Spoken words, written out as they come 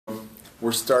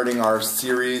We're starting our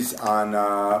series on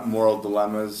moral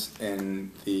dilemmas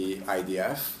in the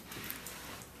IDF.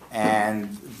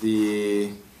 And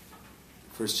the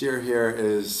first year here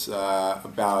is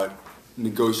about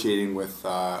negotiating with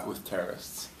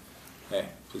terrorists. Hey,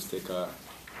 please take a...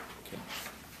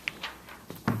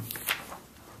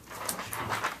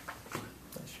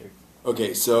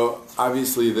 Okay, so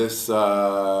obviously this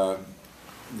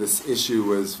issue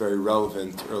was very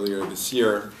relevant earlier this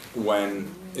year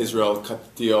when Israel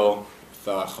cut the deal with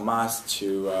Hamas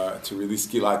to release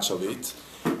JLIC,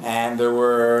 and there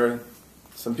were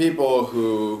some people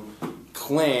who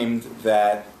claimed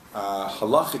that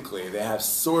halachically they have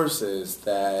sources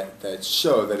that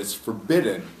show that it's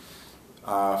forbidden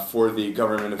for the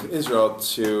government of Israel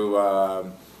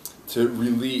to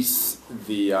release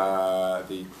the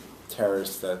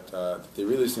terrorists that they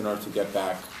released in order to get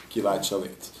back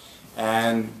JLIC.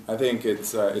 And I think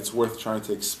it's worth trying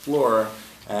to explore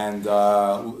and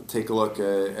take a look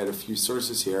at a few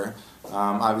sources here.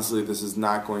 Obviously, this is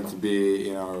not going to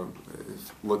be,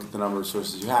 look at the number of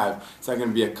sources you have. It's not going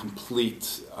to be a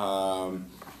complete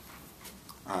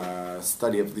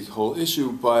study of the whole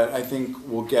issue, but I think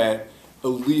we'll get at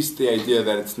least the idea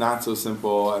that it's not so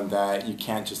simple and that you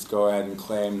can't just go ahead and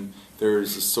claim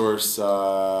there's a source,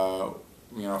 for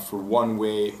one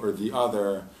way or the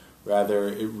other. Rather,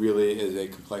 it really is a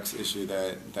complex issue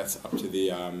that's up to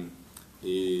the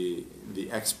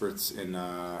experts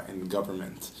in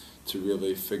government to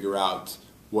really figure out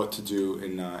what to do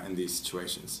in these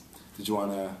situations. Did you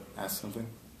want to ask something?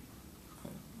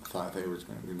 I thought you were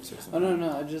going to say something. Oh,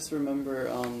 no, I just remember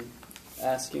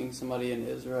asking somebody in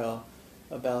Israel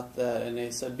about that, and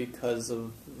they said because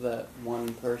of that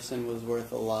one person was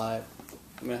worth a lot.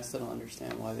 I mean, I still don't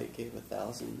understand why they gave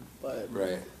 1,000, but...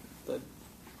 Right.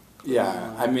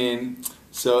 Yeah, I mean,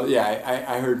 so yeah,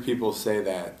 I heard people say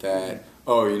that so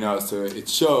it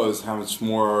shows how much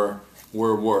more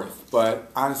we're worth. But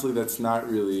honestly, that's not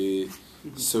really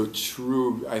so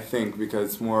true, I think,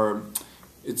 because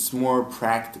it's more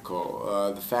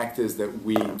practical. The fact is that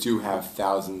we do have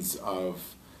thousands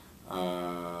of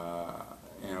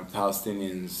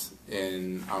Palestinians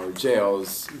in our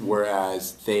jails,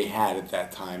 whereas they had at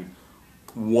that time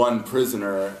one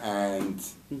prisoner, and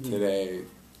today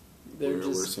we're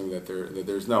assuming that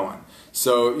there's no one.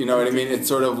 So you know what I mean? It's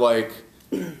sort of like,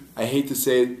 I hate to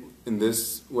say it in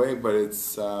this way, but it's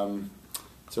sort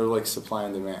of like supply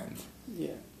and demand.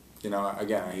 Yeah.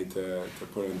 Again, I hate to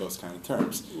put it in those kind of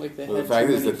terms. Like the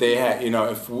fact is that they had,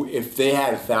 if they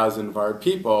had 1,000 of our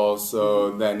people,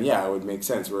 so then yeah, it would make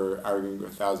sense. We're arguing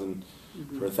 1,000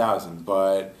 for 1,000,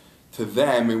 but to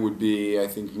them it would be, I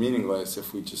think, meaningless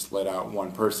if we just let out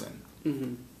one person.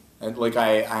 And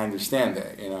I understand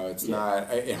that, it's not.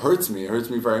 It hurts me. It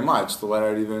hurts me very much to let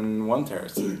out even one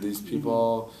terrorist. These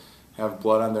people have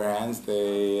blood on their hands.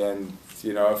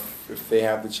 If they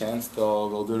have the chance,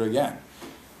 they'll do it again.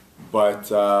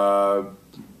 But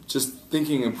just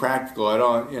thinking in practical, I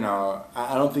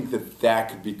don't think that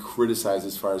could be criticized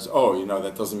as far as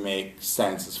that doesn't make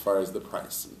sense as far as the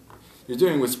price. You're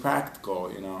doing what's practical,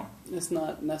 It's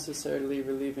not necessarily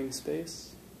relieving space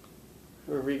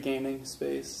or regaining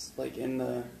space, like in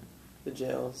the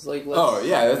jails.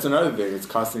 That's another thing. It's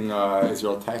costing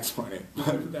Israel tax money.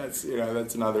 that's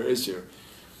another issue.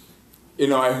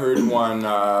 I heard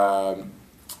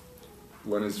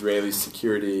one Israeli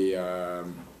security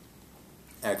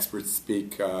expert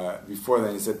speak before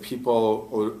then. He said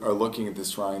people are looking at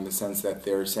this wrong in the sense that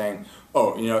they're saying,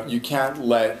 you can't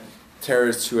let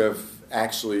terrorists who have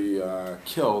actually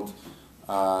killed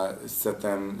set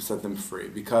them free,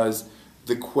 because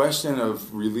the question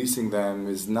of releasing them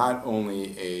is not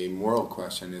only a moral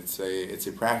question, it's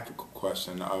a practical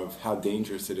question of how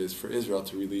dangerous it is for Israel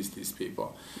to release these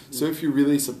people. So if you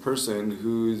release a person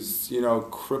who's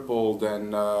crippled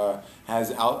and has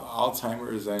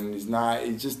Alzheimer's and he's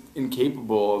just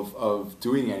incapable of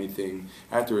doing anything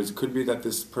afterwards, it could be that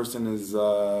this person is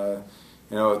a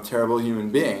terrible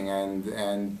human being, and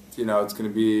it's going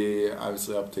to be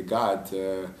obviously up to God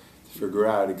to figure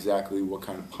out exactly what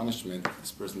kind of punishment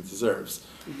this person deserves.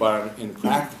 But in a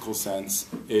practical sense,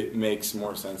 it makes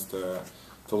more sense to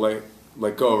let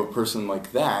go of a person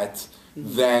like that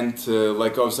than to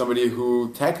let go of somebody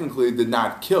who technically did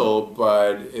not kill,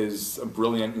 but is a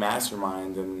brilliant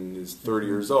mastermind and is 30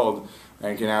 years old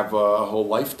and can have a whole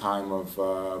lifetime of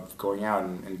going out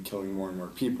and killing more and more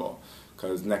people.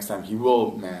 Because next time he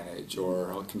will manage,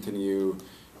 or he'll continue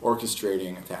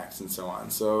orchestrating attacks and so on.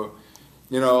 So,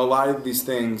 a lot of these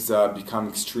things become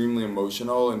extremely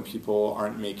emotional, and people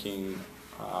aren't making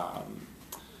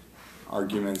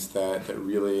arguments that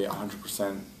really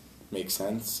 100% make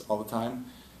sense all the time.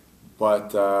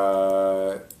 But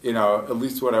at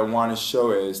least what I want to show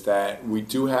is that we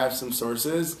do have some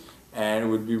sources, and it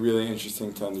would be really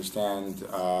interesting to understand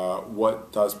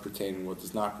what does pertain and what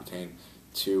does not pertain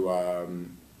to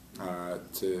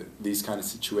these kind of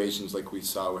situations, like we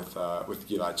saw with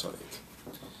JLIC.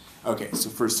 Okay, so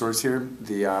first source here,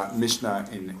 the Mishnah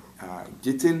in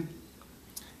Gittin.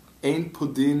 Ein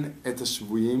podin et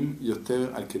hashvuyim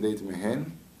yoter al kedei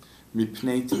dmehen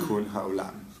mipnei tikkun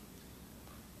ha'olam.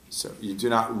 So you do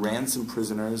not ransom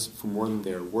prisoners for more than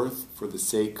they are worth for the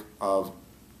sake of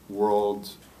worldly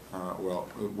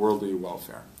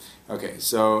welfare. Okay,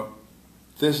 so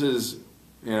this is,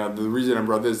 the reason I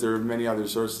brought this. There are many other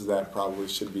sources that probably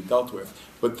should be dealt with,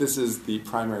 but this is the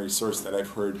primary source that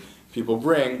I've heard people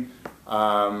bring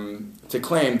to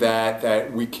claim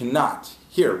that we cannot.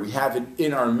 Here we have it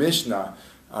in our Mishnah,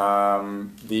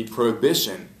 the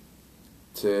prohibition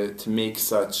to make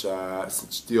such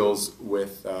deals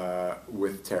with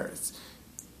terrorists.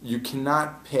 You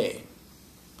cannot pay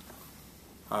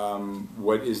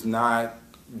what is not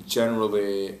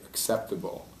generally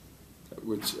acceptable,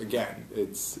 which again,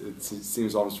 it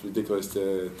seems almost ridiculous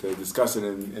to discuss it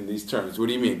in these terms. What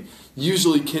do you mean?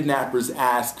 Usually kidnappers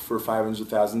ask for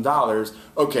 $500,000.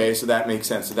 Okay, so that makes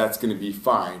sense. So that's going to be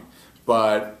fine.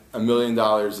 But $1 million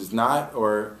is not?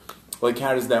 Or like,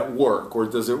 how does that work? Or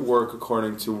does it work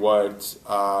according to what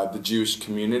the Jewish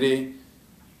community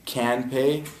can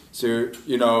pay? So,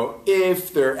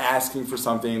 if they're asking for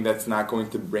something that's not going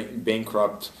to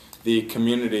bankrupt the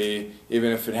community,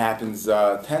 even if it happens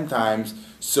 10 times,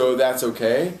 so that's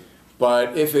okay.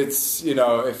 But if it's,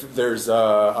 if there's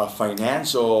a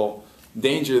financial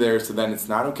danger there, so then it's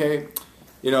not okay.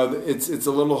 It's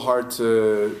a little hard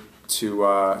to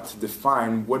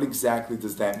define what exactly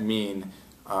does that mean,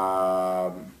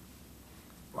 how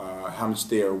much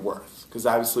they are worth. Because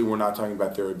obviously we're not talking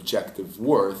about their objective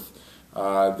worth.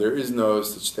 There is no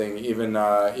such thing, even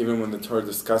when the Torah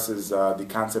discusses the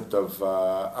concept of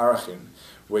arachin,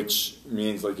 which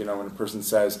means, like, when a person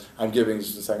says, "I'm giving,"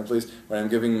 just a second, please. When I'm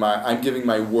giving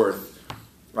my worth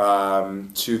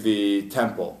to the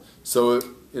temple. So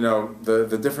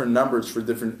the different numbers for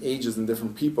different ages and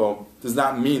different people does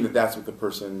not mean that that's what the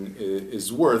person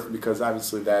is worth, because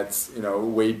obviously that's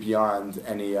way beyond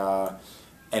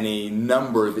any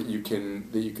number that you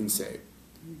can say.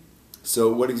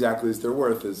 So what exactly is their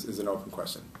worth is an open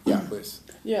question. Yeah, please.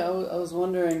 Yeah, I was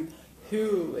wondering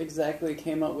who exactly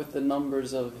came up with the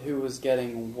numbers of who was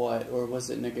getting what, or was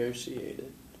it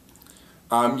negotiated?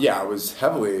 Yeah, it was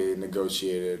heavily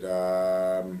negotiated.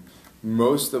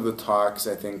 Most of the talks,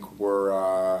 I think, were,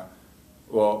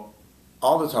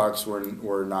 all the talks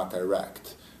were not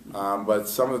direct. But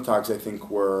some of the talks, I think,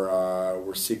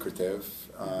 were secretive,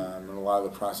 and a lot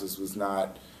of the process was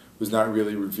not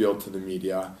really revealed to the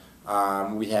media.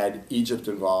 We had Egypt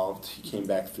involved. He came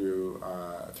back through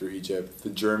Egypt. The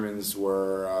Germans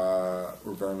were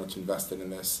very much invested in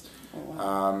this. Oh,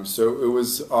 wow. So it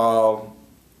was all,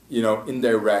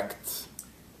 indirect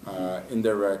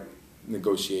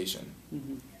negotiation.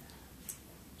 Mm-hmm.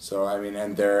 So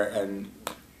and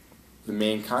the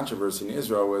main controversy in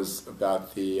Israel was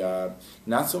about the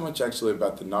not so much actually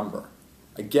about the number.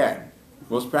 Again,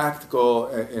 in a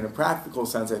practical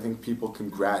sense, I think people can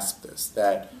grasp this,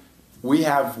 that we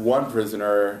have one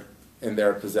prisoner in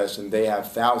their possession, they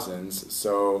have thousands,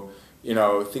 so,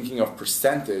 thinking of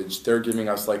percentage, they're giving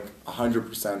us like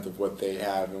 100% of what they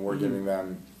have, and we're giving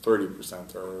them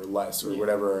 30% or less, or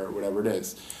whatever it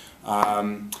is.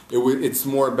 It's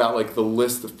more about like the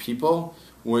list of people,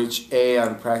 which A, on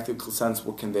a practical sense,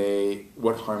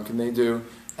 what harm can they do,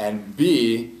 and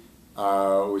B,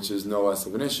 which is no less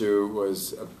of an issue,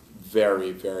 was a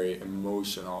very, very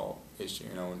emotional issue.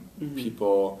 When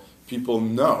people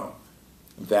know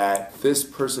that this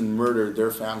person murdered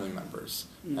their family members,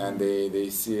 and they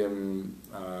see him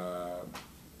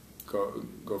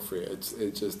go free.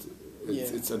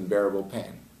 It's unbearable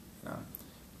pain.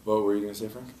 What were you going to say,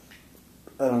 Frank?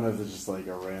 I don't know if it's just like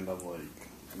a random,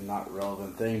 not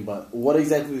relevant thing, but what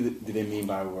exactly do they mean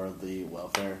by worldly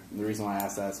welfare? And the reason why I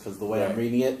ask that is because the way I'm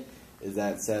reading it is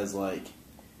that it says,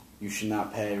 you should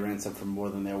not pay ransom for more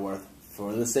than they're worth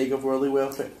for the sake of worldly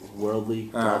welfare.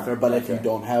 But if you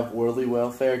don't have worldly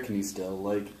welfare, can you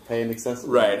still pay in excess?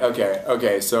 Right.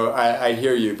 Okay. So I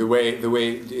hear you. The way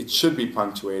it should be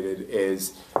punctuated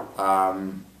is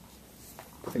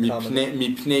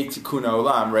mipnei tikkun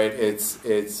ha'olam. Right. It's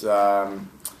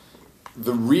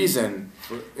the reason.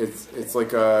 It's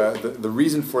like the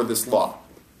reason for this law.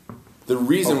 The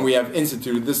reason we have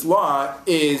instituted this law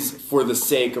is for the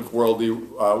sake of worldly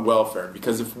welfare.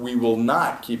 Because if we will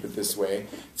not keep it this way,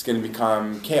 it's going to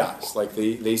become chaos. Like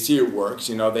they see it works.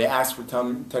 They ask for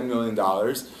 $10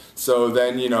 million. So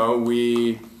then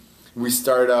we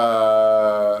start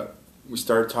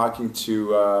talking to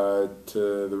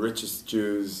the richest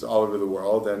Jews all over the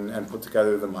world and put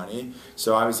together the money.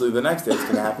 So obviously the next day it's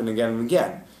going to happen again and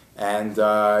again, and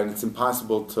it's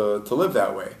impossible to live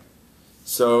that way.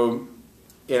 So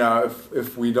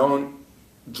if we don't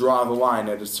draw the line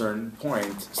at a certain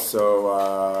point,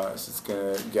 so it's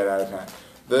going to get out of hand.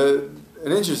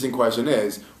 An interesting question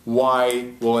is,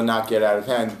 why will it not get out of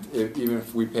hand even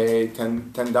if we pay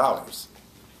 $10? I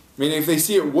mean, if they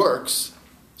see it works,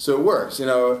 so it works.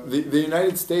 The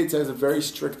United States has a very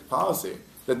strict policy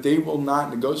that they will not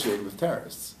negotiate with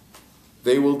terrorists.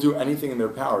 They will do anything in their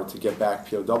power to get back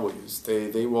POWs.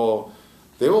 They will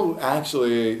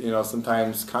actually,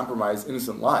 sometimes compromise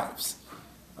innocent lives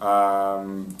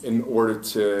in order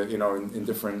to, in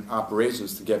different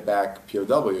operations to get back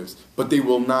POWs. But they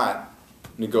will not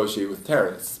negotiate with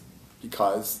terrorists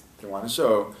because they want to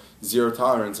show zero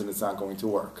tolerance and it's not going to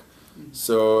work.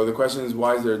 So the question is,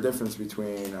 why is there a difference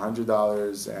between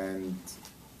 $100 and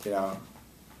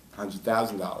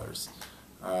 $100,000?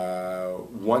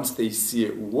 Once they see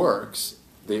it works,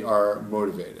 they are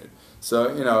motivated. So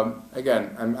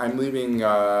again, I'm leaving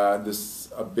this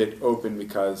a bit open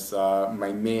because I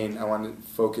want to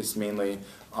focus mainly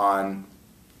on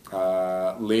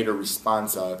later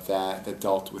responsa that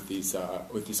dealt with these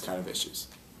kind of issues.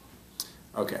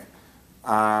 Okay.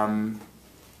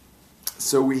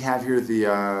 So we have here the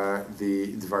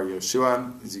Dvar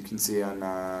Yoshua, as you can see on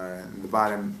the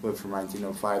bottom, lived from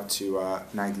 1905 to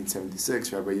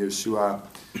 1976. Rabbi Yoshua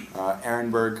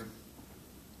Ehrenberg.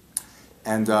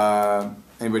 And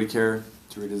anybody care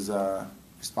to read his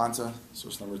responsa,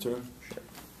 source number 2? Sure.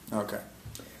 Okay.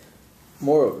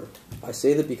 Moreover, I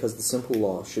say that because the simple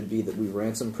law should be that we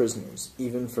ransom prisoners,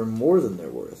 even for more than their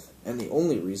worth, and the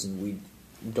only reason we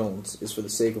don't is for the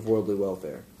sake of worldly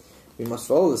welfare. We must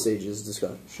follow the sage's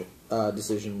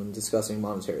decision when discussing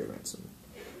monetary ransom.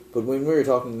 But when we are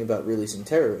talking about releasing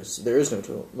terrorists, there is no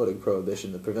Talmudic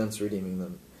prohibition that prevents redeeming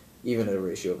them, even at a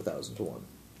ratio of 1,000 to 1.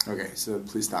 Okay, so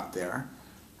please stop there.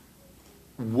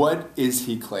 What is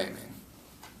he claiming?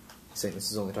 He's saying this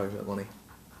is only talking about money.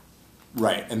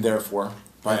 Right, and therefore,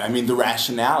 right, I mean, the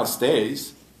rationale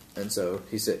stays. And so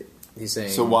he's saying...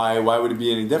 So why would it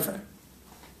be any different?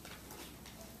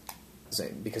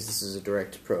 Saying because this is a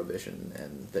direct prohibition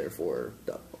and therefore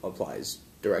applies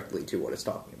directly to what it's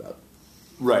talking about.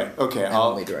 Right. Okay. And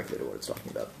only directly to what it's talking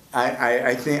about.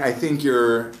 I think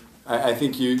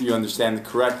you understand it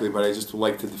correctly, but I just would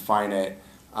like to define it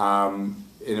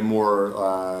in a more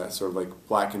sort of like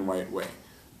black and white way.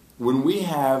 When we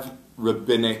have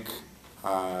rabbinic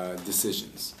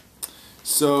decisions,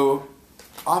 so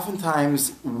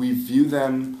oftentimes we view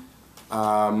them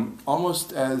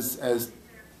almost as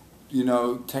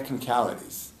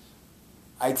technicalities.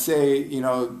 I'd say,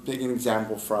 take an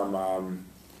example from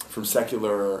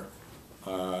secular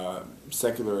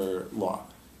law.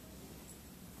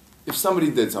 If somebody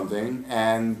did something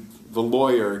and the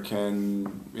lawyer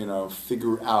can,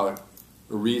 figure out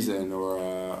a reason or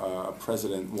a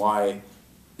precedent why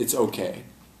it's okay,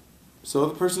 so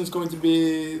the person's going to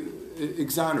be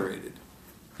exonerated.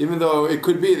 Even though it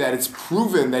could be that it's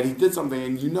proven that he did something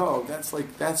and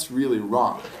that's really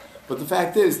wrong. But the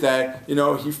fact is that,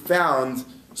 he found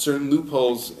certain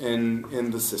loopholes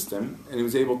in the system and he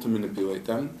was able to manipulate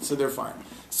them, so they're fine.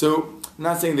 So I'm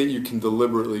not saying that you can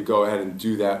deliberately go ahead and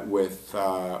do that with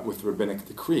rabbinic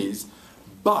decrees,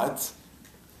 but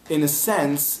in a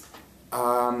sense,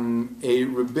 a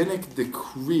rabbinic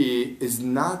decree is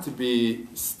not to be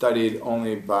studied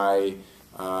only by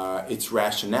its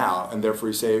rationale, and therefore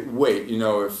you say, wait,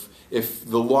 if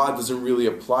the law doesn't really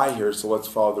apply here, so let's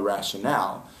follow the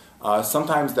rationale.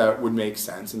 Sometimes that would make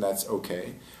sense, and that's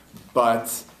okay.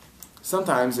 But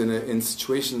sometimes in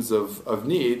situations of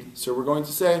need, so we're going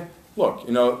to say, look,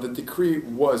 the decree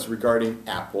was regarding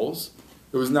apples.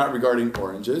 It was not regarding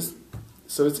oranges.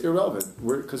 So it's irrelevant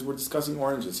because we're discussing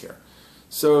oranges here.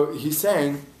 So he's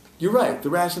saying, you're right, the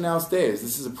rationale stays.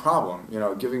 This is a problem,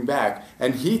 giving back.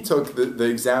 And he took the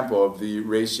example of the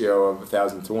ratio of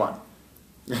 1,000 to 1.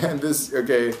 And this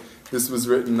was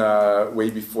written way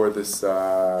before this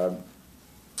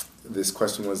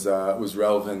question was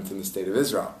relevant in the state of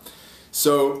Israel.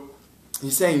 So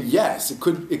he's saying yes, it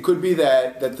could be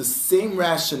that the same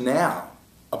rationale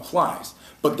applies,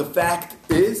 but the fact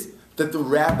is that the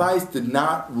rabbis did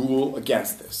not rule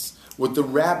against this. What the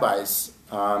rabbis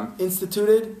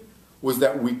instituted was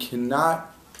that we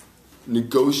cannot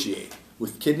negotiate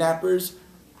with kidnappers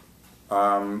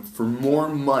for more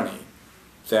money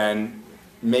than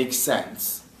makes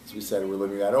sense. As we said, we're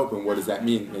leaving that open. What does that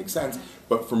mean? Makes sense.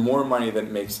 But for more money than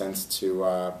it makes sense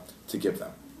to give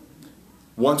them.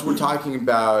 Once we're talking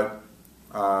about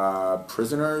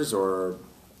prisoners or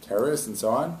terrorists and so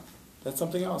on, that's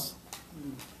something else.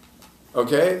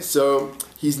 Okay, so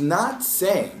he's not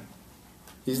saying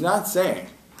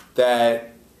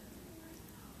that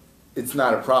it's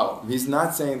not a problem. He's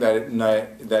not saying that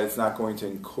that it's not going to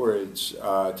encourage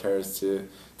terrorists to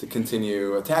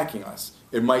continue attacking us.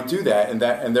 It might do that, and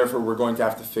therefore we're going to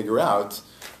have to figure out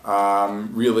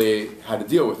really how to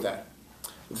deal with that.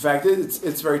 The fact is,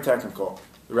 it's very technical.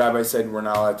 The rabbi said we're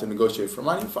not allowed to negotiate for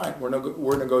money. Fine,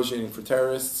 we're negotiating for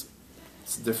terrorists.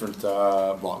 It's a different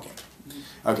ballgame.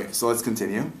 Okay, so let's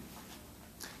continue.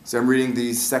 So I'm reading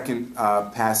the second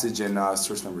passage in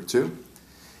source number 2.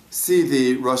 See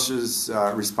the Rosh's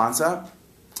responsa,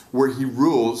 where he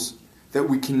rules that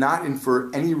we cannot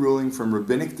infer any ruling from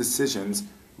rabbinic decisions.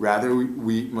 Rather,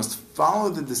 we must follow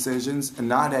the decisions and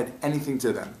not add anything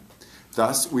to them.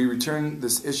 Thus, we return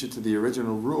this issue to the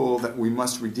original rule that we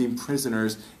must redeem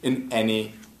prisoners in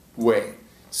any way.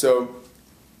 So,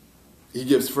 he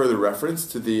gives further reference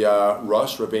to the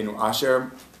Rosh, Rabbeinu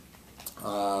Asher,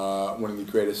 one of the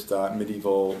greatest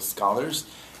medieval scholars,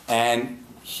 and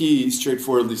he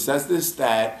straightforwardly says this,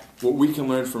 that what we can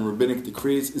learn from rabbinic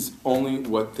decrees is only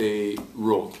what they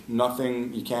ruled.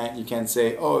 Nothing, you can't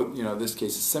say, oh, this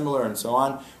case is similar and so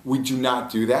on. We do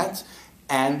not do that.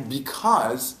 And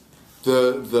because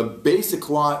the basic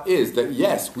law is that,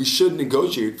 yes, we should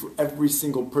negotiate for every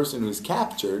single person who is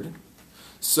captured,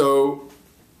 so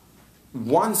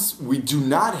once we do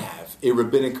not have a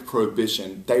rabbinic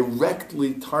prohibition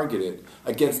directly targeted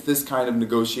against this kind of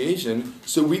negotiation,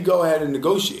 so we go ahead and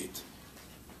negotiate.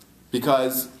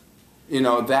 Because,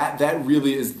 that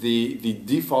really is the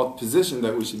default position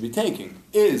that we should be taking,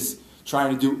 is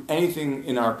trying to do anything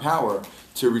in our power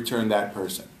to return that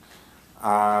person.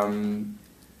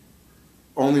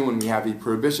 Only when we have a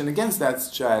prohibition against that,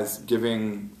 such as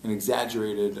giving an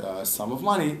exaggerated sum of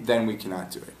money, then we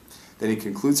cannot do it. Then he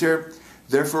concludes here,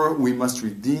 therefore we must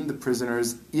redeem the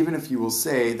prisoners, even if you will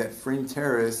say that freeing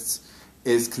terrorists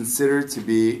is considered to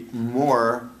be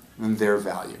more than their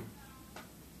value.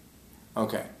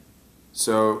 Okay,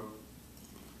 so,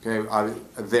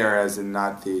 there as in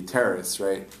not the terrorists,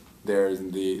 right? There as in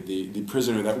the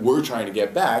prisoner that we're trying to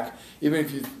get back, even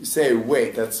if you say,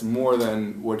 wait, that's more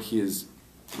than what he is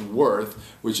worth,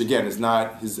 which again is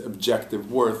not his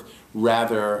objective worth,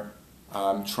 rather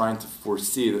trying to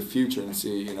foresee the future and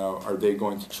see, are they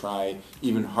going to try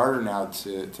even harder now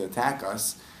to attack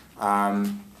us?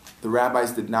 The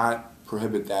rabbis did not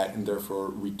prohibit that, and therefore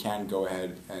we can go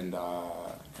ahead and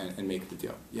make the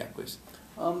deal. Yeah, please.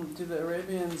 Do the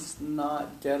Arabians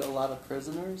not get a lot of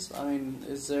prisoners? I mean,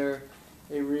 is there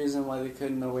a reason why they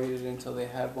couldn't have waited until they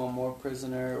had one more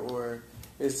prisoner, or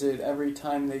is it every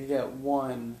time they get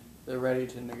one, they're ready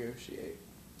to negotiate?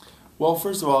 Well,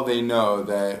 first of all, they know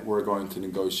that we're going to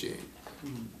negotiate.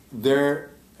 But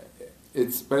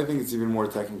I think it's even more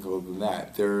technical than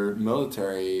that. Their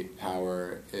military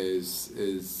power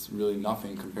is really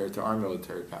nothing compared to our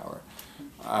military power.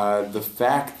 The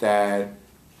fact that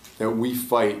we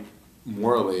fight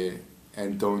morally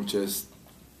and don't just,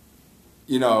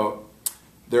 there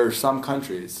are some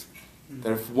countries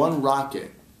that if one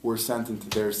rocket were sent into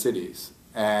their cities,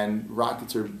 and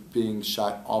rockets are being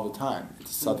shot all the time into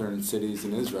southern cities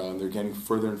in Israel, and they're getting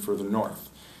further and further north.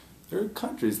 There are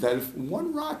countries that if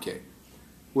one rocket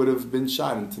would have been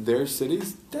shot into their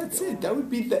cities, that's it. That would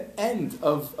be the end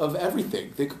of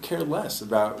everything. They could care less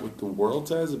about what the world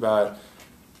says, about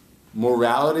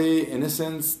morality,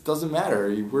 innocence, doesn't matter.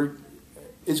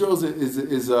 Israel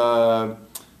is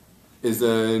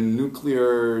a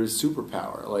nuclear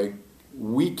superpower. Like,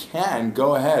 we can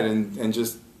go ahead and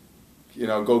just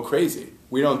go crazy.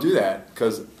 We don't do that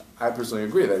because I personally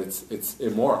agree that it's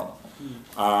immoral.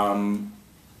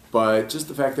 But just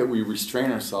the fact that we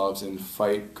restrain ourselves and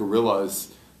fight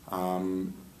guerrillas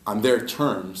on their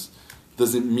terms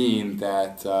doesn't mean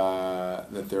that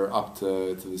they're up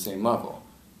to the same level.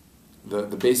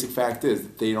 The basic fact is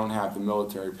that they don't have the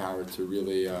military power to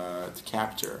really to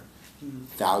capture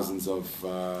thousands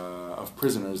of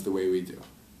prisoners the way we do.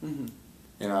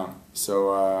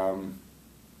 So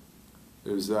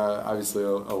there's obviously a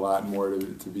lot more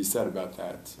to be said about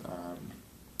that.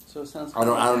 So it sounds. I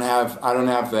don't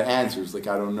have the answers. Like,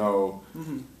 I don't know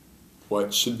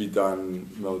what should be done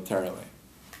militarily,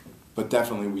 but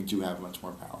definitely we do have much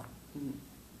more power.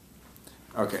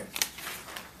 Okay.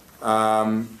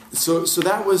 So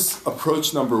that was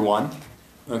approach number one.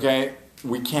 Okay,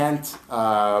 we can't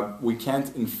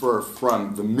infer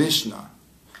from the Mishnah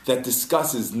that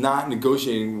discusses not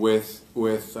negotiating with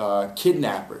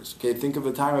kidnappers. Okay, think of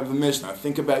the time of the Mishnah.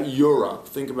 Think about Europe.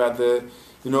 Think about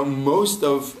most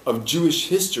of Jewish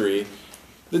history.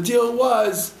 The deal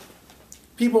was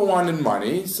people wanted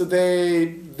money, so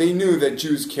they knew that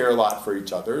Jews care a lot for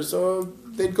each other, so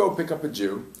they'd go pick up a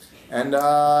Jew and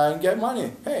get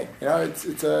money. Hey,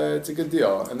 it's a good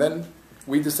deal. And then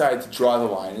we decided to draw the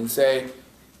line and say,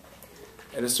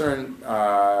 at a certain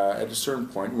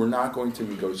point, we're not going to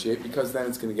negotiate because then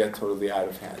it's going to get totally out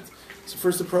of hand. So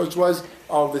first approach was,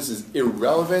 oh, this is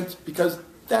irrelevant because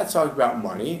that's talking about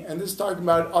money and this is talking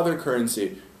about other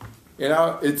currency.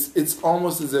 It's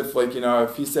almost as if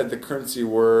if he said the currency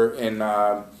were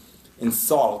in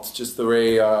salt, just the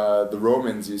way the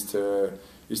Romans used to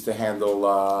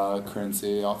handle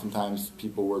currency. Oftentimes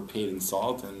people were paid in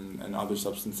salt and other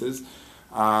substances.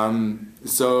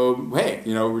 So, hey,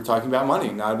 we're talking about money,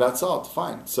 not about salt.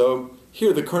 Fine. So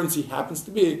here the currency happens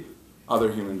to be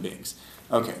other human beings.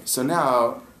 Okay, so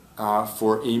now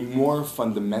for a more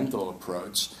fundamental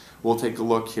approach, we'll take a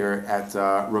look here at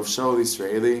Rav Shaul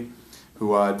Israeli,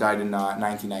 who died in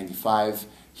 1995.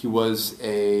 He was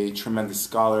a tremendous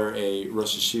scholar, a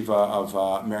Rosh Hashiva of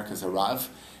Merkaz Harav,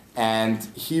 and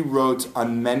he wrote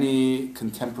on many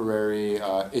contemporary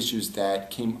issues that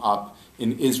came up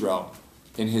in Israel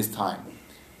in his time.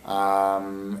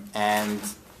 And I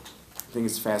think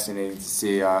it's fascinating to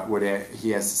see what he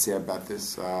has to say about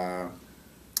this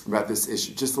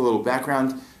issue. Just a little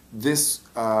background. This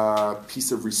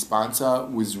piece of responsa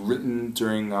was written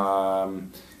during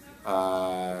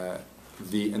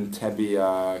the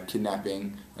Entebbe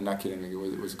kidnapping, not kidnapping,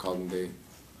 what was it called when they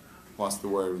lost the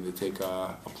word, when they take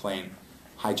a plane,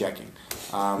 hijacking.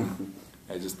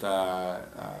 It just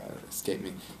escaped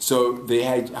me. So they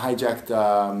had hijacked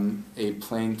a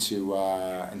plane to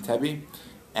Entebbe,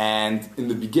 and in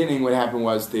the beginning what happened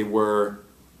was they were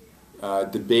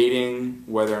debating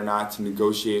whether or not to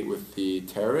negotiate with the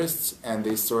terrorists, and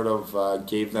they sort of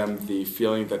gave them the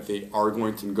feeling that they are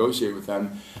going to negotiate with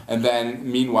them. And then,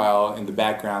 meanwhile, in the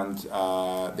background,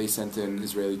 they sent in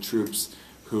Israeli troops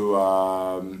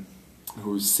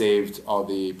who saved all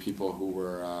the people who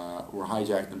were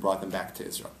hijacked and brought them back to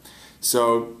Israel.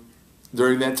 So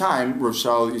during that time, Rav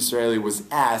Shaul Israeli was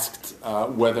asked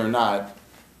whether or not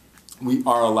we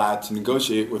are allowed to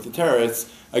negotiate with the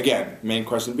terrorists. Again, main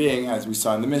question being, as we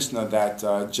saw in the Mishnah, that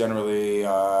generally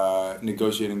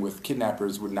negotiating with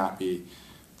kidnappers would not be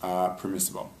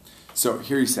permissible. So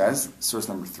here he says, source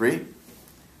number 3.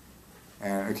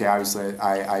 And okay, obviously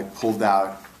I pulled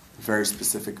out a very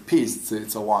specific piece.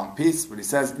 It's a long piece, but he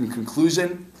says, in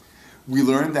conclusion, we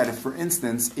learned that if, for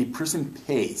instance, a person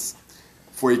pays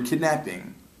for a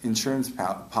kidnapping insurance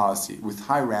policy with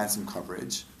high ransom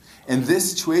coverage, in this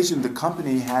situation, the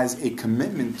company has a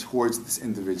commitment towards this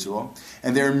individual,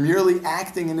 and they're merely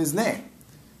acting in his name.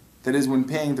 That is, when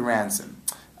paying the ransom.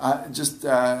 Actually,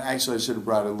 I should have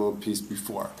brought a little piece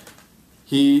before.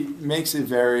 He makes a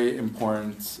very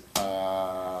important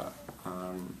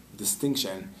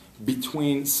distinction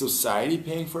between society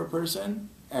paying for a person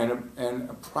and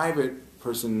a private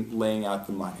person laying out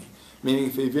the money. Meaning,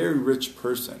 if a very rich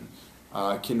person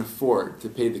can afford to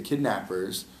pay the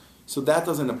kidnappers, so that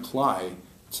doesn't apply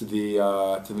to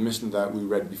the Mishnah that we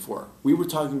read before. We were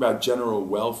talking about general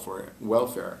welfare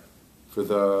for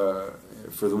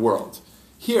the world.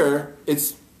 Here,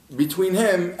 it's between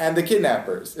him and the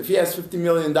kidnappers. If he has $50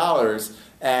 million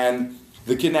and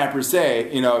the kidnappers say,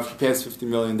 if you pay us $50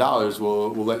 million,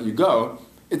 we'll let you go,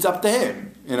 it's up to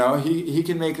him. He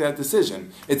can make that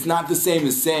decision. It's not the same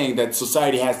as saying that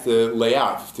society has to lay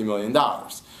out $50 million.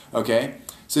 Okay?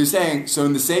 So he's saying, so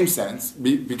in the same sense,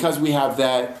 because we have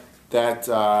that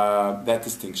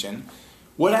distinction,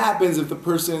 what happens if the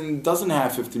person doesn't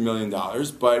have $50 million,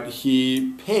 but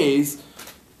he pays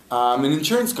an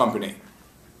insurance company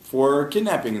for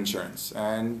kidnapping insurance?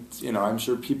 And, I'm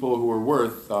sure people who are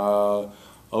worth a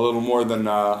little more than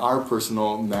our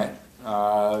personal net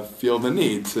feel the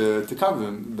need to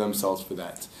cover themselves for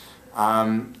that.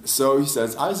 So he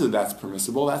says, obviously that's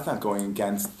permissible. That's not going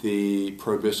against the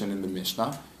prohibition in the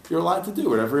Mishnah. You're allowed to do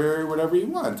whatever you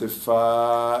want if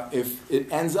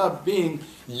it ends up being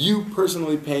you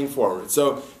personally paying forward.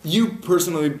 So you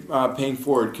personally paying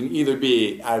forward can either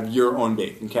be out of your own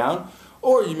bank account,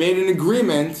 or you made an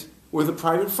agreement with a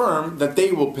private firm that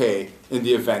they will pay in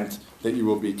the event that you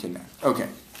will be kidnapped. Okay,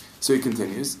 so he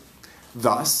continues.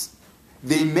 Thus,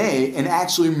 they may and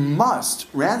actually must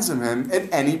ransom him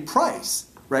at any price,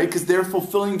 right? Because they're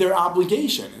fulfilling their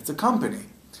obligation. It's a company.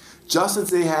 Just as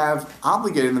they have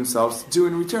obligated themselves to do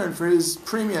in return for his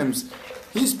premiums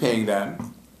he's paying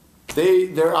them.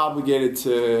 They're obligated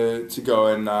to go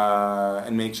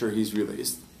and make sure he's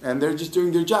released, and they're just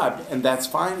doing their job, and that's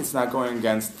fine. It's not going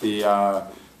against the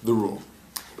rule.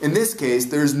 In this case,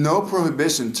 there is no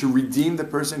prohibition to redeem the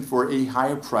person for a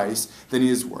higher price than he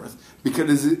is worth,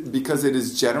 because it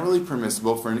is generally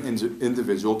permissible for an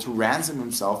individual to ransom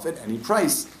himself at any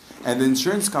price, and the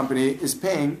insurance company is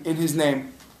paying in his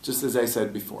name, just as I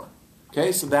said before.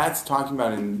 Okay, so that's talking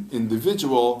about an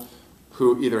individual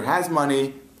who either has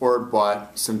money or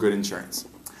bought some good insurance.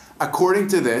 According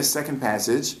to this second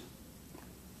passage,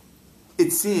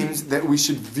 it seems that we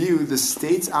should view the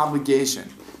state's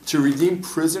obligation to redeem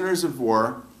prisoners of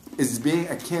war as being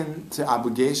akin to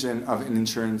obligation of an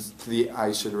insurance to the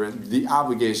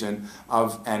obligation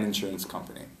of an insurance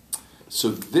company.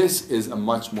 So this is a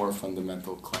much more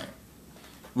fundamental claim.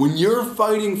 When you're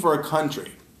fighting for a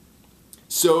country,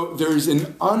 so there's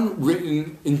an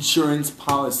unwritten insurance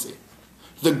policy.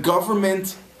 The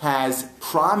government has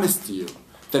promised you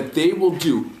that they will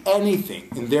do anything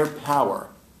in their power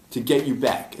to get you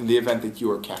back in the event that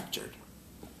you are captured.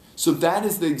 So that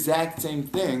is the exact same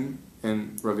thing,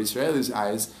 in Rav Israeli's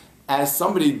eyes, as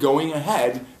somebody going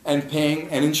ahead and paying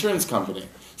an insurance company.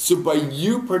 So by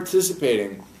you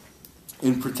participating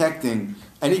in protecting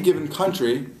any given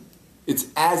country, it's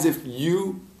as if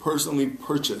you personally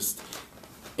purchased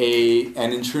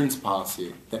an insurance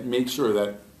policy that makes sure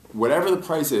that whatever the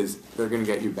price is, they're going to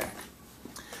get you back.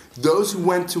 Those who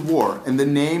went to war in the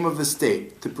name of the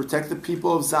state to protect the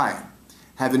people of Zion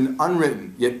have an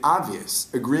unwritten yet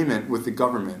obvious agreement with the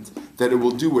government that it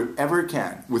will do whatever it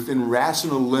can within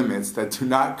rational limits that do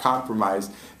not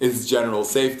compromise its general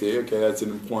safety. Okay, that's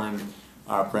an important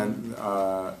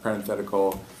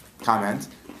parenthetical comment.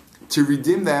 To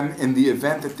redeem them in the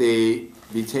event that they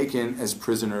be taken as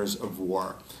prisoners of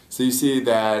war. So you see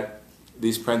that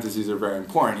these parentheses are very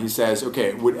important. He says,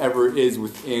 okay, whatever is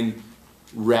within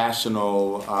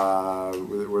rational,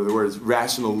 where the word is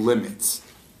rational limits.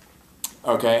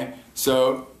 Okay,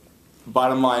 so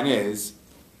bottom line is,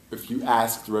 if you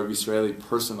asked Rav Israeli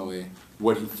personally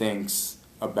what he thinks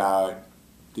about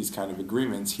these kind of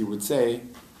agreements, he would say,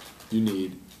 you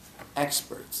need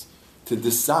experts to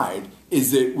decide,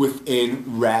 is it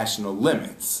within rational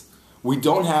limits? We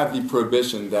don't have the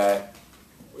prohibition that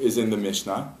is in the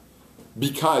Mishnah,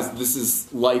 because this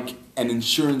is like an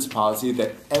insurance policy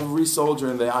that every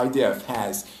soldier in the IDF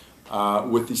has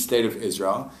with the state of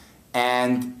Israel,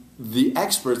 and the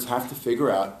experts have to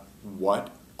figure out what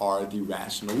are the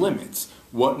rational limits,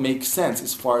 what makes sense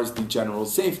as far as the general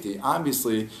safety.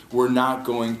 Obviously, we're not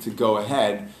going to go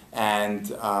ahead and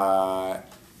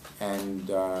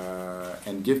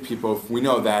give people, if we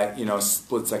know that, a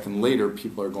split second later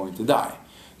people are going to die.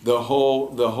 The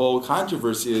whole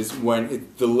controversy is when it's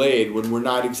delayed, when we're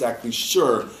not exactly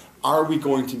sure, are we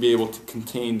going to be able to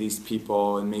contain these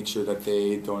people and make sure that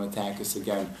they don't attack us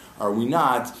again? Are we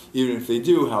not? Even if they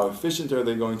do, how efficient are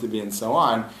they going to be, and so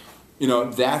on?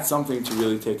 That's something to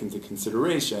really take into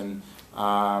consideration,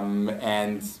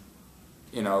 and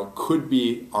could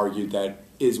be argued that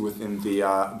is within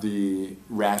the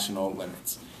rational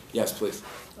limits. Yes, please.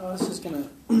 I was just going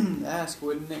to ask,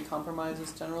 wouldn't it compromise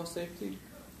its general safety?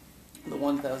 The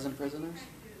 1,000 prisoners?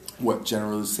 What,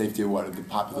 general safety of what? Of the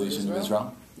population of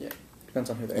Israel? Yeah. Depends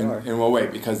on who they are. In what way?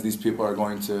 Because these people are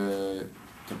going to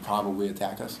probably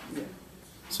attack us? Yeah.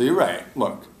 So you're right.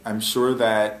 Look, I'm sure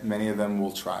that many of them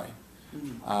will try.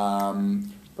 Mm-hmm.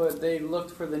 But they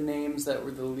looked for the names that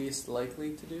were the least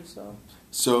likely to do so?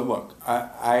 So look,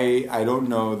 I don't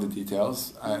know the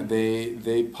details.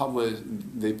 They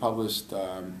publicized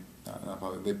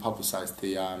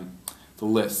the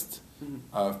list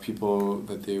of people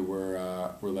that they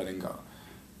were letting go.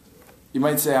 You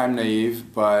might say I'm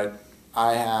naive, but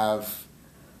I have,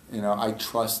 I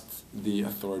trust the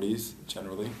authorities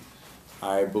generally.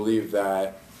 I believe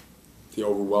that the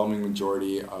overwhelming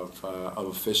majority of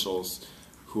officials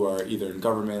who are either in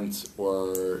government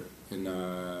or in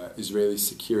Israeli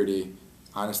security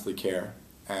honestly care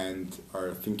and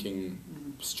are thinking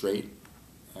straight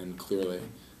and clearly.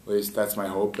 At least that's my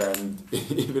hope, and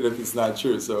even if it's not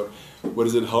true, so what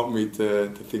does it help me to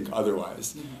think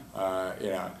otherwise?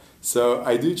 So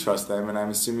I do trust them, and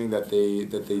I'm assuming that they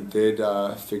did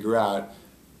figure out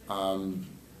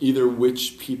either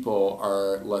which people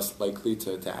are less likely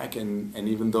to attack, and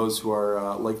even those who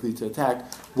are likely to attack,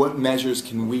 what measures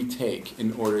can we take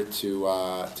in order to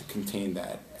contain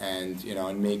that, and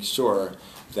and make sure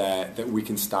that we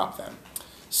can stop them.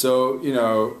 So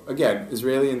again,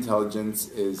 Israeli intelligence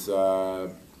is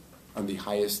on the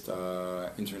highest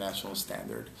international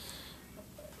standard.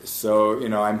 So,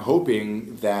 I'm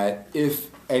hoping that if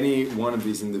any one of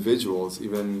these individuals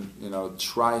even,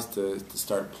 tries to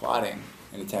start plotting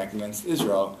an attack against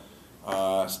Israel,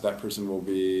 so that person will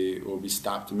be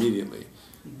stopped immediately.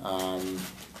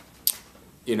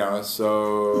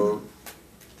 So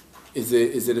is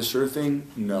it a sure thing?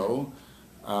 No.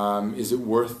 Is it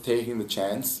worth taking the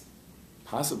chance?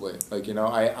 Possibly.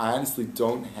 I honestly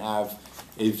don't have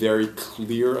a very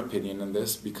clear opinion on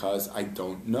this because I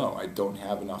don't know. I don't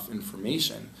have enough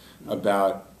information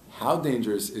about how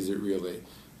dangerous is it really.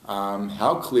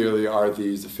 How clearly are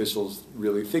these officials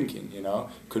really thinking?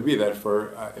 Could be that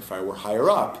if I were higher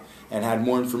up and had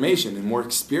more information and more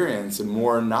experience and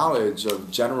more knowledge of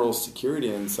general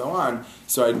security and so on,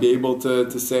 so I'd be able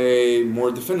to say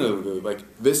more definitively, like,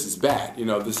 this is bad.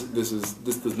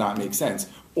 This does not make sense.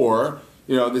 Or,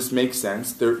 this makes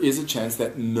sense. There is a chance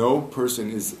that no person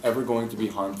is ever going to be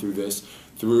harmed through this,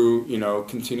 through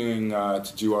continuing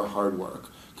to do our hard work,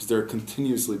 because there are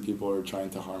continuously people who are trying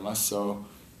to harm us. So,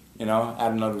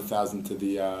 add another 1,000 to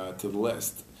the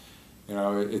list.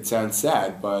 It sounds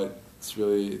sad, but it's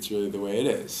really the way it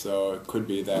is. So it could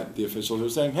be that the officials are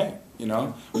saying, hey,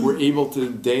 we're able to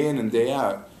day in and day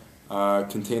out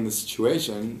contain the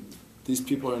situation. These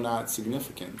people are not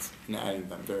significant in adding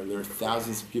them. There are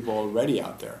thousands of people already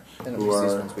out there who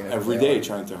are every day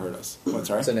trying to hurt us. What's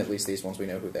right? And at least these ones we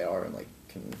know who they are and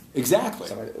can exactly.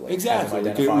 Exactly.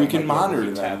 We can monitor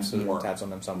them more. Tabs on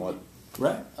them somewhat.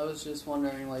 Right. I was just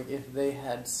wondering, if they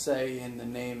had say in the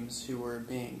names who were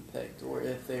being picked, or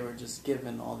if they were just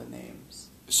given all the names.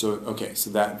 So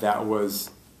that was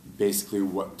basically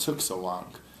what took so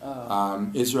long.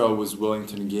 Israel was willing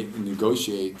to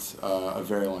negotiate a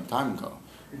very long time ago.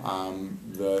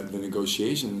 The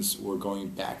negotiations were going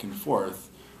back and forth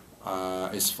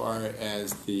as far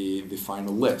as the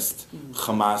final list.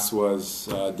 Hamas was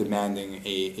demanding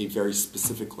a very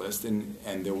specific list, and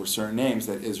there were certain names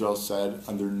that Israel said,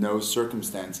 under no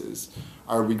circumstances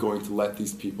are we going to let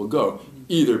these people go,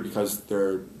 either because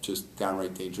they're just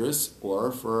downright dangerous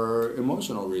or for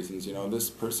emotional reasons. This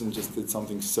person just did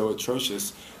something so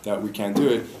atrocious that we can't do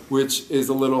it, which is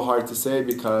a little hard to say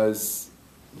because,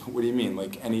 what do you mean?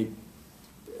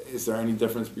 Is there any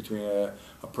difference between a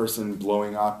person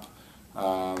blowing up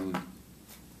a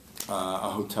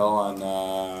hotel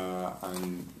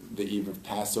on the eve of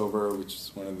Passover, which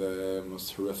is one of the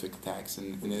most horrific attacks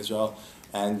in Israel,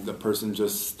 and the person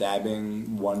just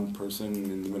stabbing one person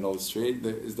in the middle of the street?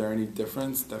 Is there any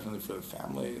difference? Definitely for the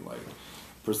family.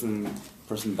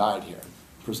 Person died here.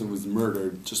 Person was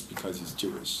murdered just because he's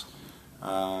Jewish.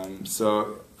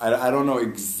 So I don't know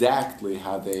exactly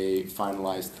how they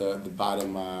finalized the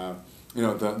bottom,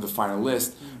 the final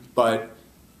list, but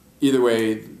either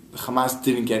way, Hamas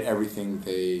didn't get everything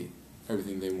they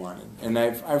wanted. And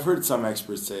I've heard some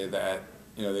experts say that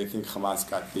they think Hamas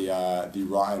got the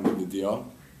raw end of the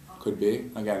deal. Could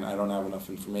be. Again, I don't have enough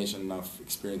information, enough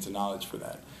experience and knowledge for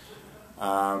that.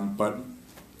 But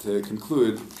to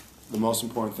conclude, the most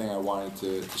important thing I wanted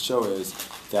to show is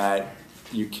that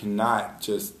you cannot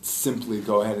just simply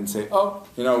go ahead and say, oh,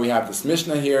 we have this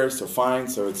Mishnah here, so fine,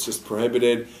 so it's just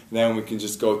prohibited. And then we can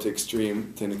just go to an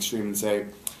extreme and say,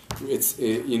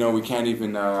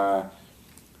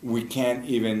 we can't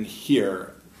even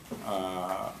hear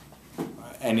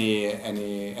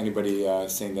anybody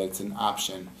saying that it's an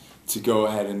option to go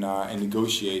ahead and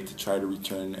negotiate to try to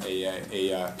return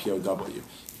a POW,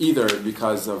 either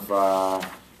because of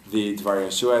the Dvar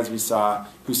Yeshua, as we saw,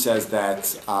 who says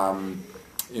that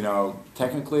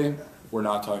technically we're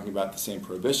not talking about the same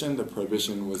prohibition. The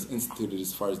prohibition was instituted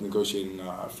as far as negotiating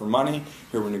for money.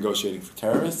 Here we're negotiating for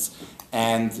terrorists.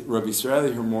 And Rabbi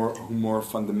Israeli, who more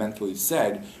fundamentally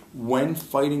said, when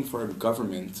fighting for a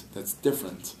government, that's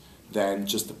different than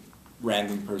just a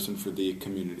random person for the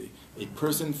community. A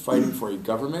person fighting for a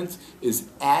government is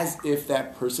as if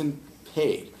that person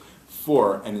paid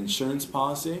for an insurance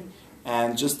policy.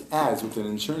 And just as with an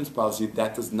insurance policy,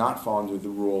 that does not fall under the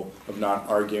rule of not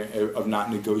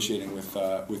negotiating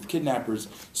with kidnappers.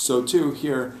 So too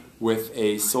here with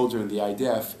a soldier in the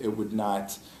IDF, it would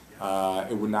not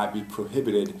be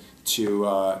prohibited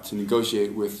to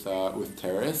negotiate with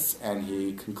terrorists. And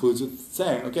he concludes with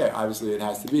saying, okay, obviously it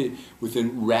has to be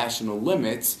within rational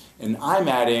limits, and I'm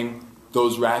adding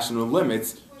those rational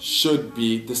limits should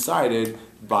be decided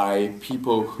by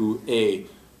people who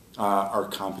are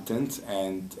competent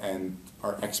and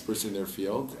are experts in their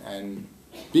field, and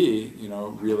B,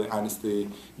 really honestly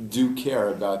do care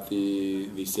about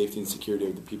the safety and security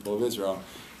of the people of Israel,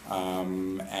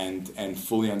 and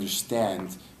fully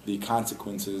understand the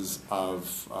consequences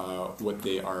of what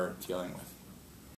they are dealing with.